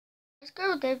It's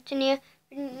Girl Davidson here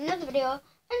with another video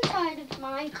inside of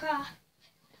Minecraft.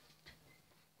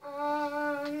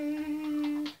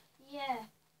 Yeah.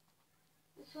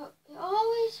 So it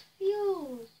always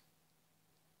feels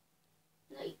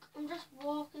like I'm just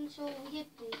walking so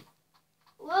weirdly.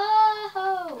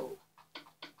 Whoa!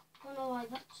 Don't know why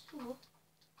that's so.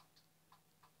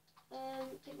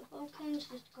 Take the pumpkins,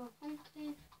 just go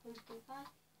pumpkin 5.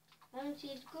 Lemon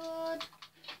seeds good.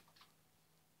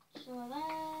 So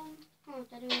then, oh,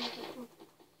 I didn't want to.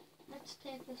 Let's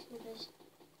take this with us.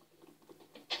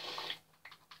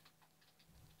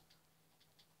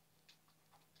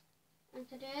 And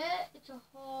today it's a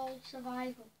whole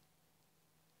survival.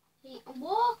 See, I'm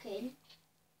walking,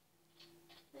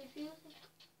 but it feels like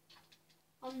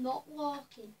I'm not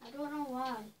walking. I don't know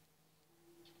why.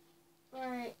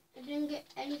 Right, I didn't get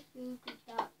any food with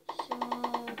that, so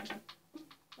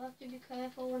I have to be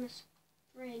careful when I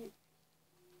sprint.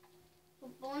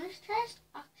 But bonus test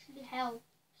actually helps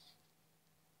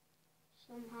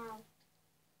somehow.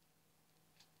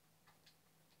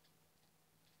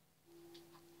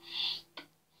 Hey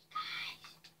guys,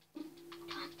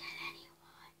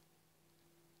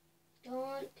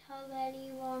 don't tell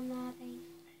anyone that I flew.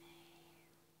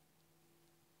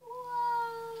 Whoa!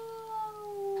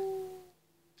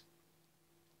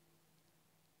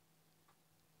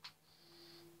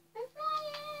 I'm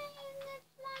flying.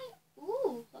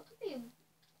 Ooh, that could be a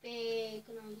big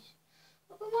nice.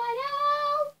 Open wide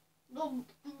out.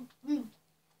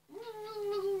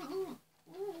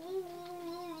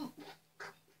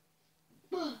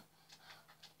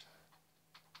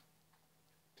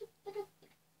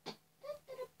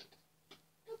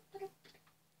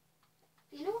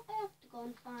 You know what I have to go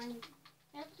and find?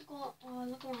 I have to go, oh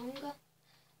look at my hunger.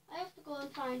 I have to go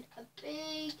and find a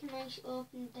big, nice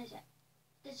open desert.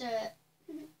 Desert.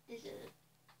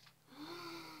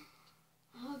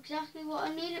 Oh, exactly what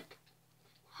I need.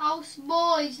 How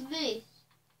small is this?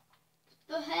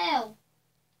 What the hell?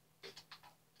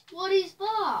 What is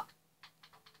that?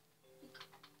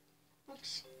 I'm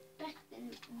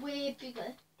expecting way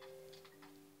bigger.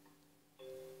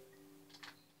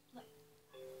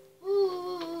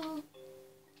 Ooh,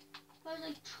 there's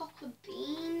like chocolate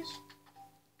beans,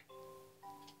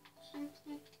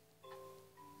 something.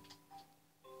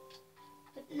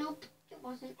 But nope, it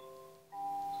wasn't.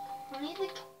 I need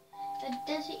like a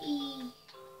deserty.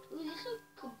 Ooh, this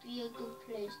could be a good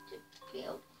place to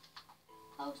build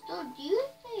a house. Don't you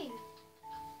think?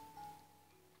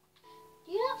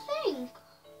 Do you not think?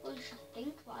 Well, you should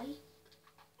think, right?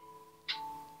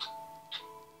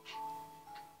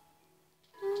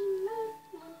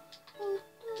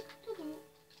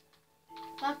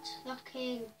 That's the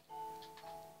king.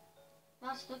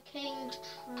 That's the king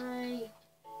tree.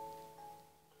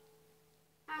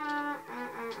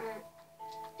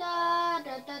 Da,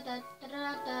 da, da, da, da,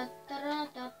 da, da,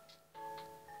 da.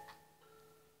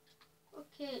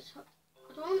 Okay, so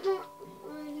I don't know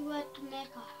really where to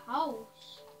make a house.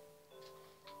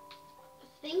 I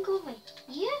think over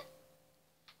here?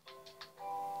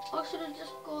 Or should I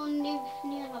just go and live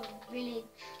near the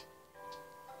village?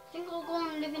 I think I'll go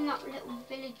and live in that little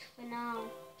village for now.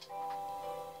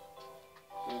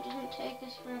 So it doesn't take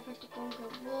us forever to go and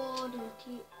get wood and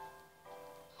tea.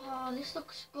 Oh, this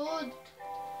looks good.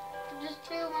 I'll just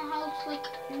build my house like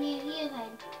near here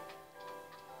then.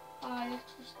 Oh,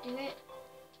 let's just do it.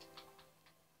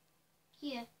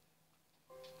 Here.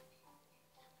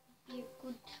 Be a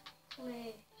good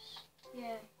place.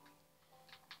 Yeah.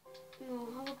 No,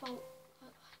 how about, I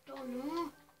don't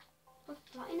know. But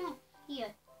flat enough.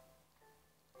 Here.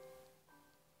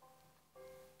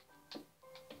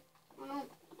 Oh no.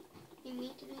 You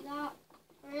need to do that.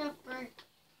 Hurry up, bro.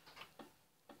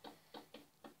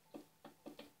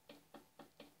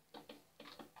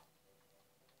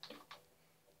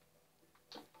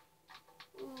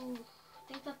 Ooh,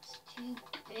 I think that's too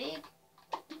big.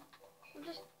 We'll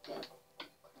just get a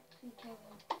crafting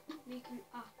table. Make an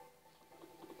app.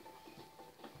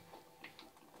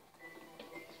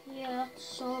 Yeah, that's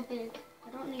so big. I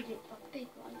don't need it that big,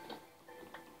 right?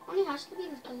 Only has to be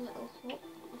like a little hut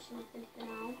or something for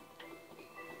now.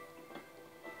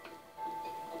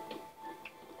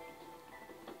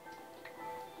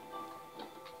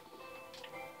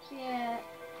 Yeah,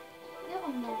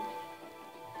 little more.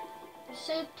 I'll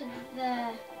save to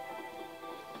there.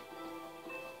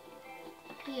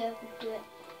 Here, we'll do it.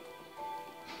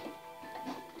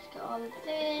 Let's get all of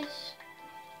this.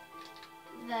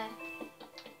 There.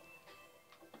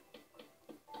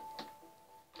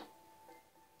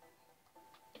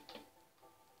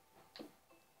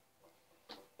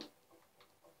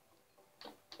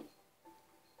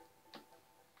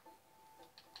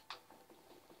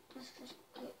 Let's just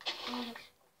get all this.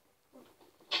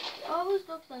 It always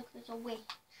looks like there's a witch,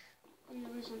 and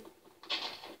there isn't.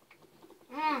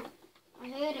 I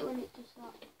hate it when it does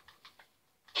that.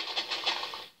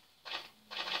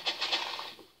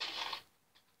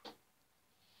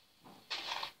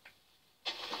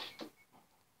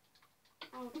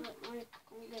 I'll get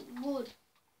wood.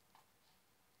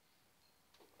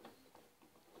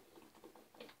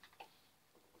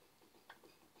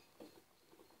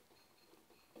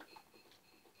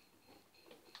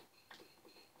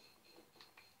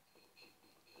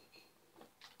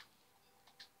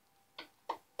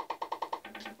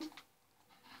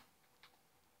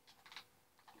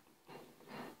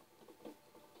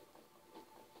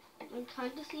 I'm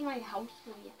trying to see my house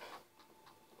for you.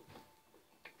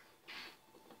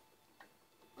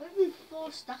 I even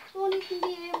 4 stacks won't even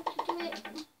be able to do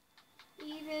it.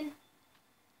 Even.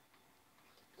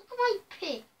 Look at my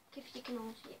pick, if you can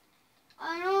all see it.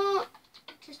 I know,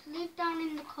 just leave down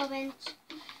in the comments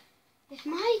if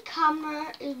my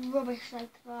camera is rubbish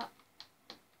like that.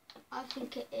 I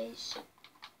think it is.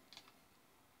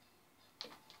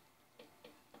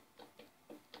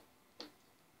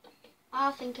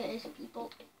 I think it is,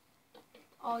 people.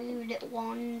 All you little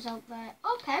ones out there.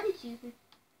 Or parents even.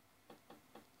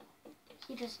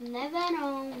 You just never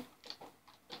know.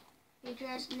 You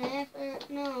just never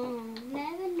know.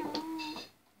 Never know.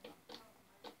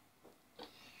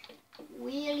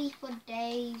 Wheelie for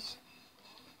days.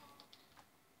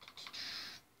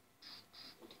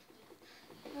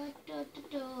 Did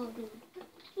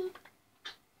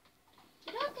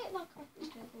I get my coffee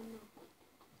table now?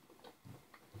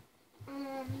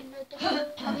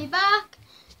 I'll be back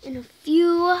in a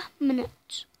few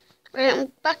minutes. Right,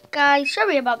 I'm back, guys.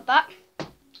 Sorry about that.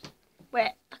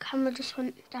 Wait, the camera just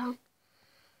went down.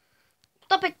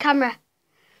 Stop it, camera.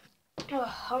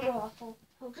 Oh, I'm awful.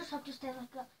 I'll just have to stay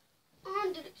like that.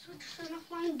 And did it switch to an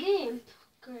offline game?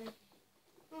 Great.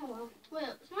 Oh well.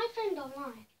 Wait, was my friend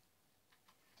online?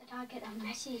 Did I get a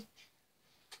message?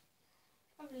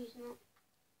 Probably he's not.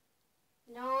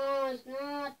 No, he's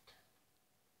not.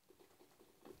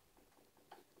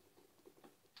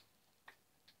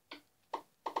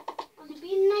 Has it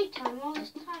been night time all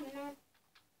this time and I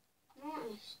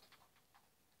noticed?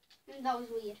 And that was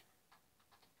weird.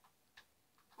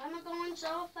 Why am I going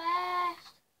so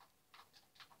fast?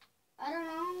 I don't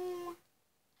know.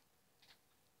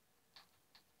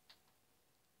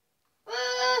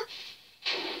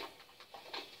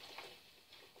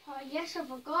 Oh yes, I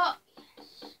forgot.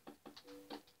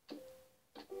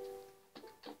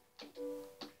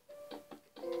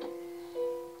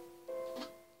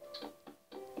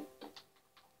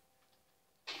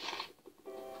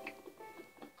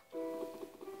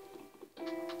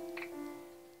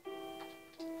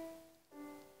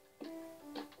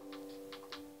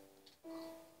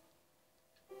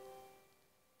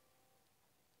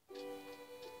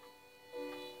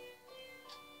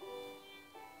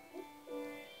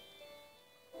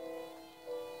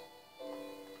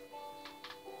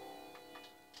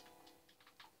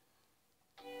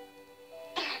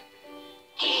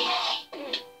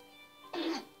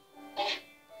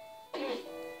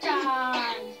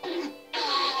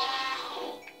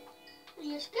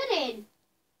 Yes.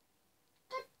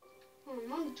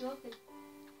 Joking.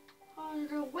 Oh,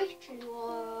 they're waiting.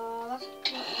 Oh, that's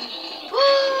good.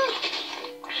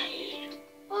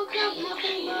 Oh crap,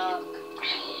 nothing back.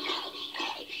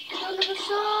 I don't have a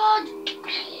sword.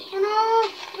 Oh no,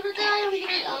 I'm gonna die,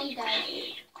 I'm dead.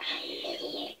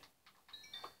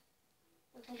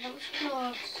 Okay, that was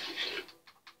close.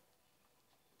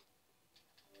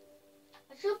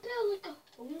 I should play like a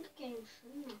Hunger game,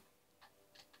 shouldn't I?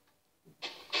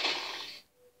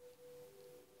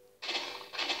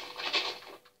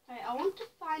 I want to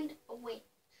find a witch.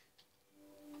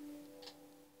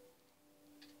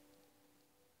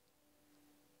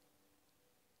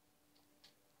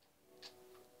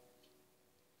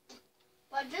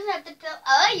 But I just have to tell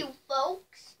all you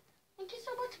folks. Thank you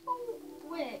so much for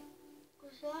wait.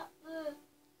 Was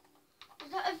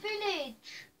that a village?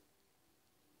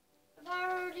 Have I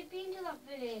already been to that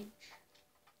village?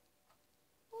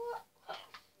 What?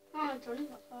 Oh, it's only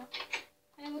that far.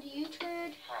 Hey, what do you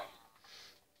trade?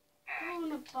 Oh,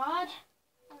 not bad.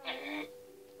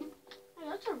 Oh,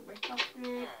 that's a rip-off,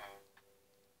 mate.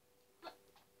 I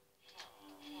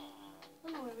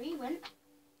don't know where he went.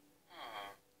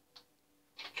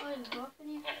 Oh, he's dropping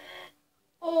you.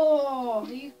 Oh,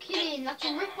 are you kidding? That's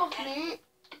a rip-off, mate.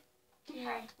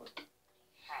 Yeah.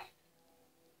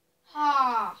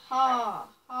 Ha, ha,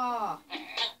 ha.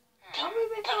 Are we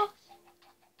rip-offs?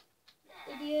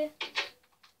 Idiot.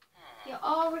 You're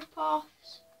all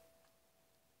rip-offs.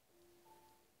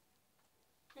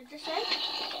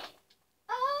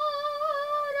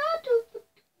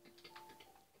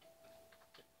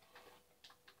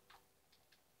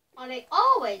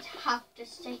 always have to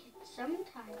say it sometimes.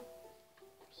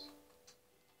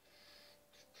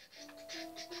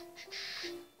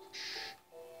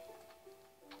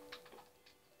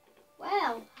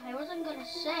 Well, I wasn't going to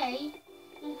say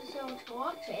thank you so much for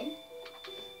watching,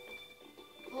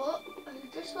 but I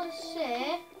just want to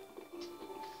say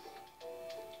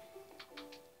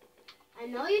I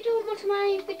know you don't watch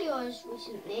my videos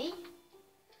recently,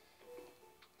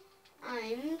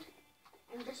 and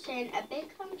I'm just saying a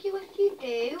big thank you if you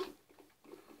do,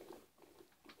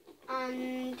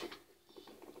 and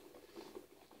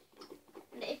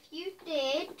if you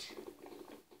did,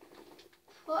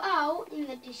 put out in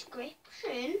the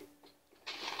description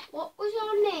what was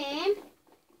your name,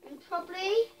 and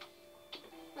probably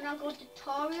when I go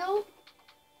tutorial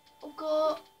I'll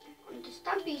go on to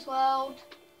Stampy's World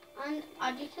and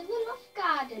add it to the Loft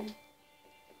Garden.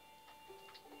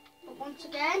 But once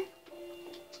again,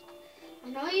 I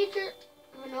know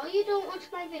you don't watch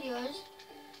my videos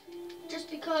just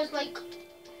because, like,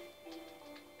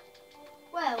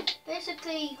 well,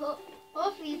 basically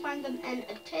hopefully you find them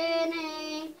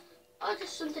entertaining or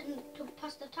just something to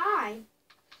pass the time.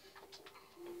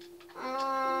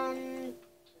 And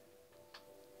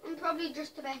probably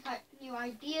just to make new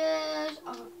ideas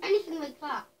or anything like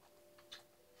that.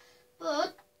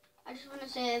 But I just want to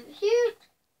say a huge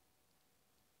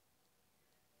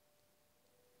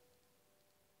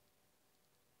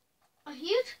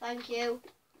thank you.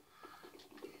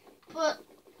 But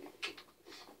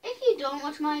if you don't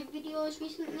watch my videos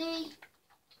recently,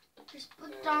 just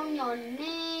put down your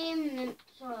name and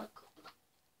so.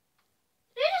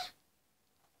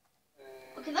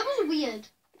 Okay, that was weird.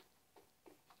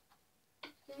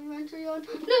 No,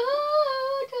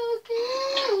 don't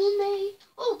kill me.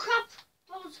 Oh crap,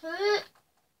 that was hurt.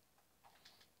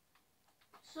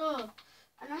 So,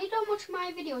 I know you don't watch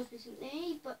my videos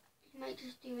recently, but you might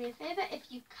just do me a favour if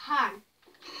you can.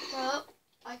 So,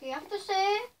 like I have to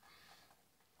say,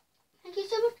 thank you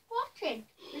so much for watching.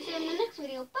 I'll see you in the next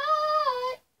video.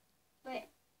 Bye! Wait,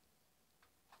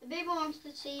 the baby wants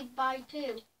to say bye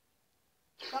too.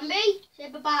 Zombie, say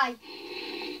bye-bye.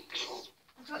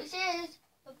 That's what he says.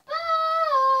 Bye-bye!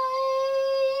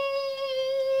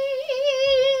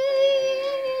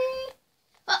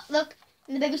 Oh, look,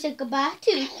 and the baby said goodbye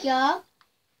too, y'all.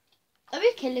 Let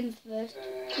me kill him first.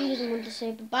 He doesn't want to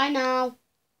say bye-bye now.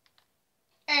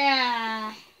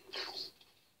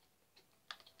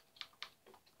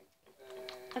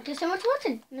 Thank you so much for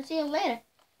watching, and I'll see you later.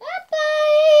 Bye-bye!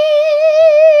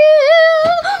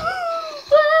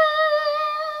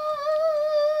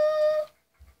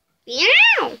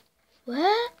 Meow!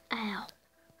 Wow!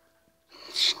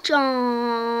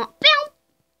 Stop!